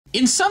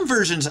In some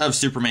versions of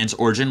Superman's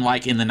origin,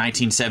 like in the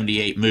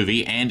 1978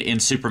 movie and in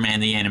Superman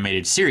the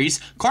Animated Series,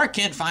 Clark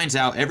Kent finds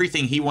out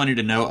everything he wanted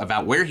to know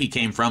about where he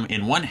came from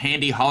in one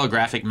handy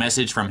holographic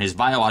message from his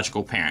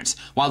biological parents.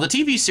 While the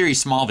TV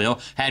series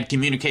Smallville had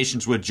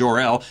communications with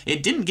Jor-El,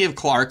 it didn't give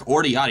Clark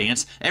or the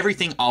audience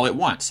everything all at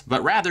once,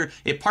 but rather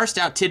it parsed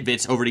out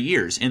tidbits over the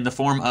years in the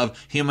form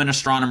of human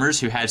astronomers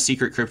who had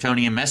secret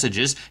Kryptonian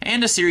messages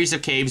and a series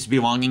of caves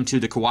belonging to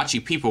the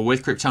Kawachi people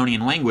with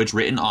Kryptonian language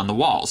written on the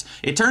walls.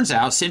 It turns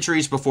out,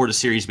 centuries before the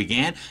series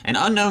began, an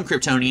unknown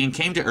Kryptonian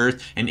came to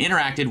Earth and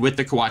interacted with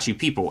the Kawachi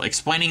people,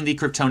 explaining the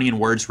Kryptonian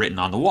words written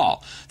on the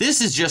wall. This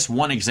is just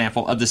one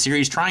example of the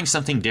series trying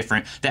something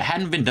different that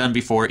hadn't been done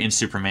before in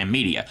Superman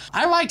media.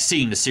 I like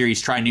seeing the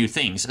series try new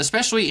things,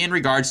 especially in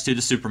regards to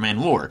the Superman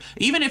lore.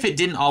 Even if it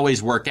didn't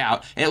always work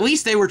out, at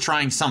least they were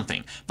trying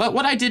something. But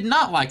what I did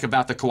not like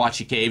about the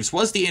Kawachi Caves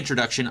was the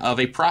introduction of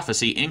a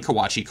prophecy in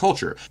Kawachi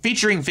culture,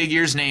 featuring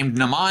figures named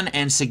Naman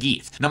and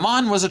Sagith.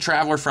 Naman was a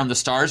traveler from the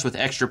stars with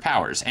extra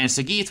powers, and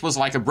Sagith was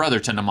like a brother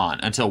to Naman,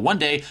 until one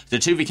day the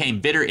two became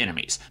bitter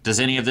enemies.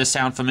 Does any of this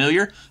sound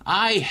familiar?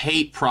 I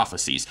hate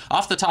prophecies.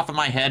 Off the top of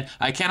my head,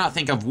 I cannot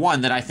think of one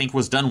that I think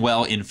was done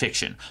well in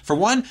fiction. For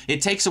one,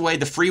 it takes away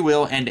the free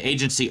will and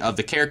agency of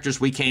the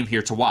characters we came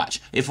here to watch.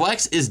 If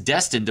Lex is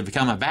destined to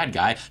become a bad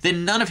guy,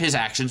 then none of his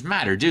actions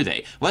matter, do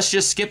they? Let's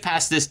just skip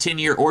past this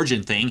 10-year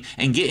origin thing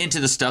and get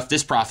into the stuff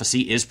this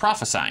prophecy is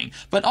prophesying.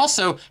 But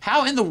also,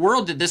 how in the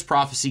world did this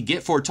prophecy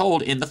get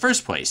foretold in the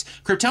first place?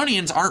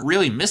 Kryptonians aren't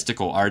really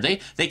mystical, are they?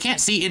 They can't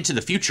see into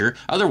the future,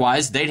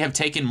 otherwise they'd have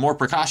taken more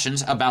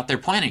precautions about their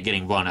planet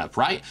getting blown up,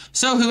 right?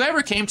 So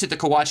whoever came to the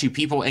Kawachi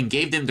people and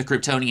gave them the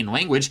Kryptonian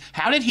language,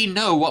 how did he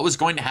know what was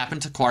going to happen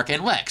to Clark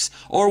and Lex?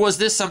 Or was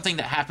this something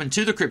that happened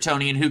to the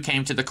Kryptonian who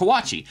came to the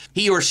Kawachi?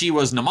 He or she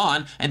was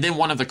Naman, and then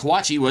one of the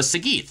Kawachi was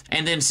Sagith.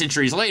 And then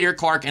centuries later,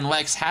 Clark and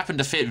Lex happened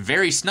to fit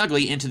very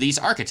snugly into these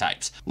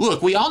archetypes.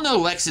 Look, we all know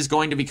Lex is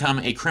going to become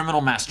a criminal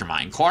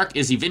mastermind. Clark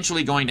is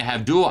eventually going to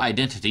have dual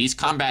identities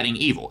combating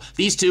evil.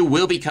 These two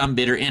will become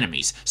bitter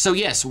enemies. So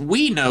yes,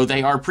 we know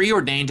they are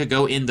preordained to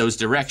go in those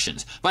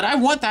directions. But I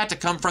want that to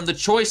come from the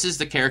choices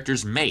the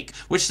characters make,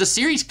 which the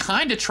series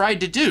kinda tried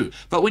to do.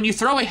 But when you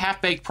throw a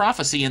half-baked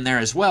prophecy in there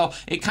as well,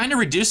 it kinda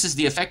reduces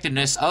the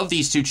effectiveness of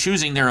these two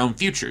choosing their own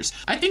futures.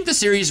 I think the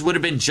series would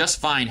have been just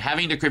fine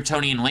having the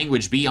Kryptonian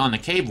language be on the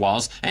cave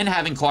walls and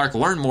having Clark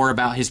learn more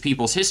about his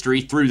people's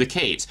history through the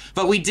caves.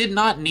 But we did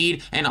not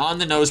need an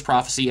on-the-nose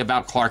prophecy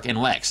about Clark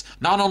and Lex.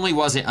 Not only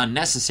was it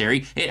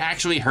unnecessary, it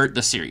actually hurt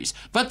the series.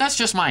 But that's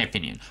just my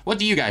opinion. What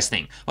do you guys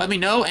think? Let me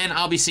know, and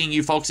I'll be seeing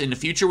you folks in the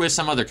future with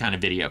some other kind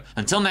of video.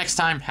 Until next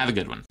time, have a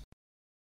good one.